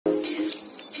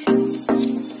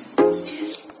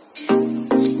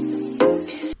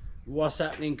What's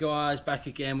happening, guys? Back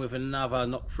again with another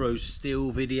knock through steel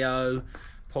video.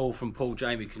 Paul from Paul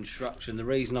Jamie Construction. The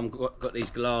reason I've got these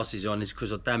glasses on is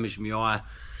because I damaged my eye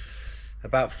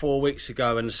about 4 weeks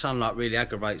ago and the sunlight really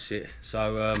aggravates it.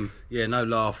 So yeah, no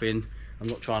laughing. I'm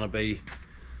not trying to be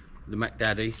the Mac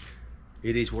Daddy.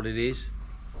 It is what it is.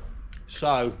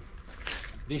 So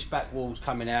this back wall's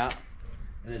coming out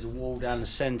and there's a wall down the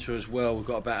centre as well. We've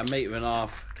got about 1.5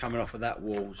 meters coming off of that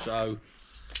wall. So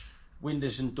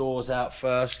windows and doors out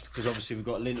first, because obviously we've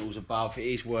got lintels above. It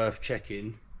is worth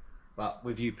checking, but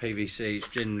with UPVC it's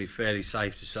generally fairly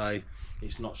safe to say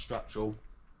it's not structural.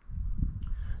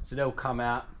 So they'll come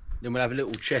out, then we'll have a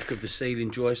little check of the ceiling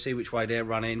joist, see which way they're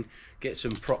running, get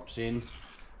some props in,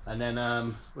 and then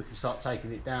we can start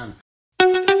taking it down.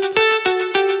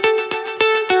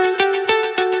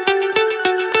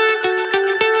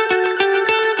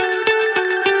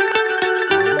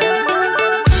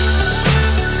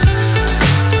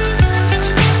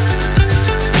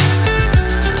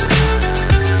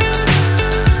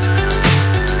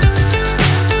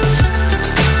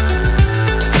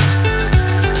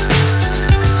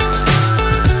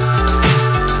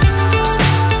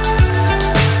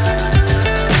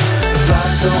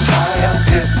 So high I'm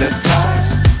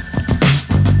hypnotized.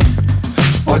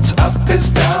 What's up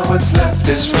is down, what's left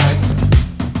is right.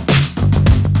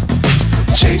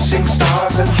 Chasing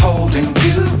stars and holding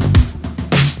you.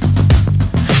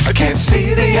 I can't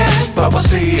see the end, but we'll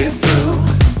see it through.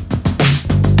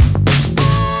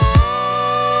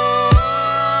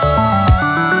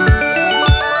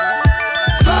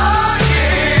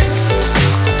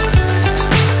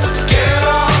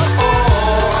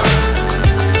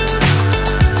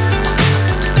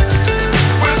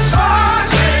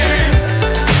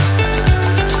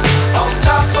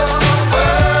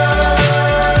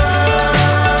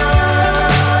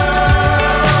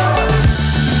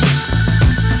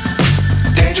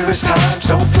 Times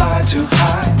don't fly too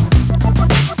high.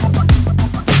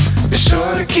 Be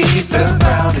sure to keep the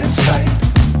ground in sight.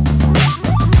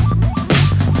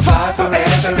 Fly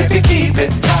forever if you keep it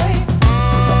tight.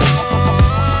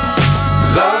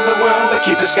 Love the world but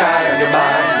keep the sky on your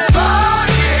mind.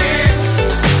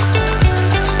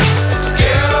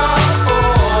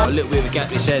 A little bit of a gap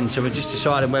this end, so we're just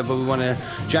deciding whether we want to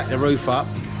jack the roof up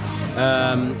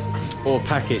or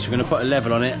pack it. So we're going to put a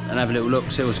level on it and have a little look,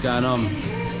 see what's going on.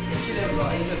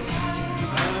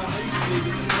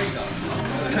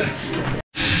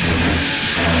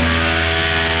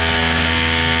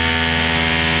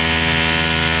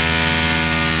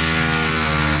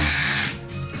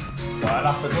 Right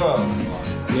up as well?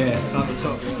 Yeah, up the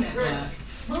top.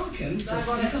 Welcome to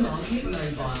Supermarket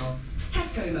Mobile.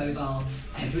 Tesco Mobile.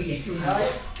 Every little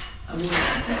helps. And we'll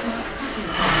set up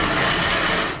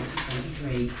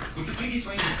 2023. With the biggest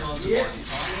range of cars to buy in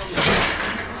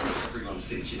everyone's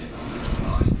cinching it.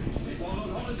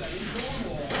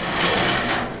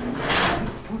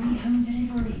 Free home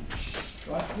delivery.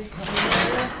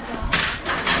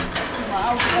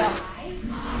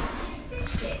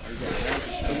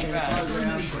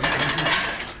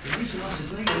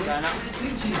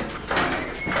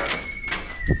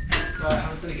 Right,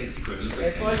 Harrison against the equivalent rate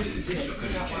is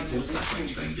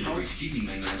 /range delivery to genie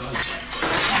mainland island.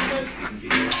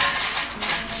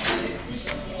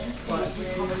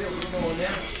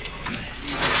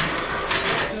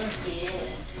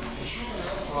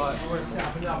 Right, we're going to set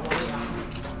up another one here.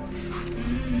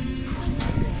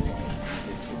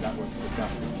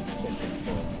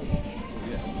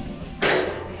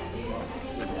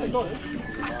 I got it.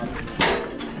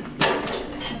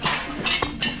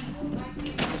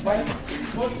 Wait,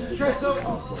 what's the dress up?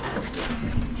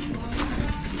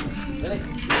 Ready?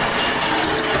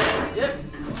 Yep.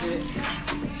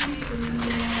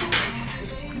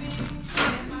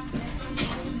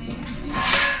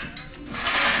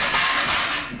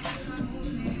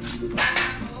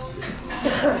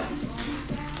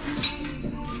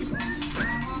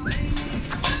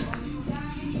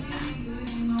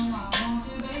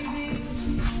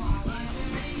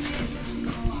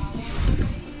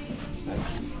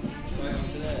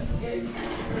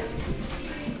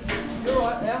 You're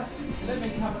right there. Let me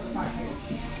cover the back here.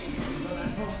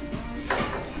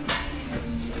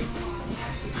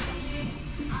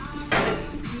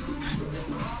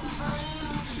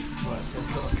 Right, so it's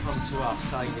got to come to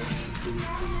us, ain't it?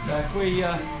 So if we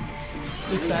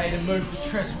lift that in and move the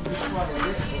trestle this way a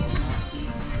bit.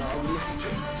 No, we'll lift the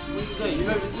what do you do? You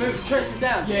move the trestle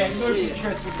down? Yeah, move the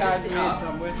trestle down here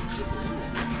somewhere.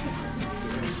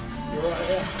 You're right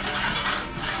there.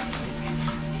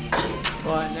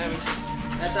 Right, now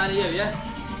That's only you, yeah?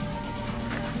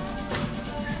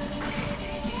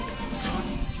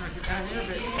 track it down. down here a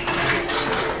bit.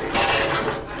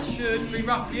 That should be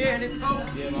roughly it, and it Paul?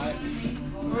 Yeah, mate.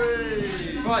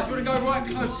 Right, do you want to go right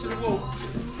close to the wall?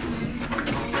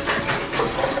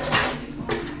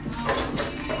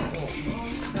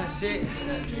 That's it.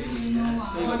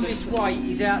 When this weight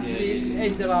is out to the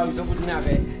end of those, I wouldn't have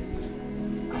it.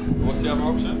 What's the other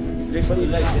option? Lift your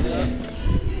legs in there.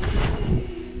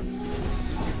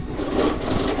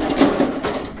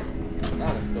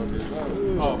 Alex does it as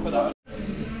well. Oh, put that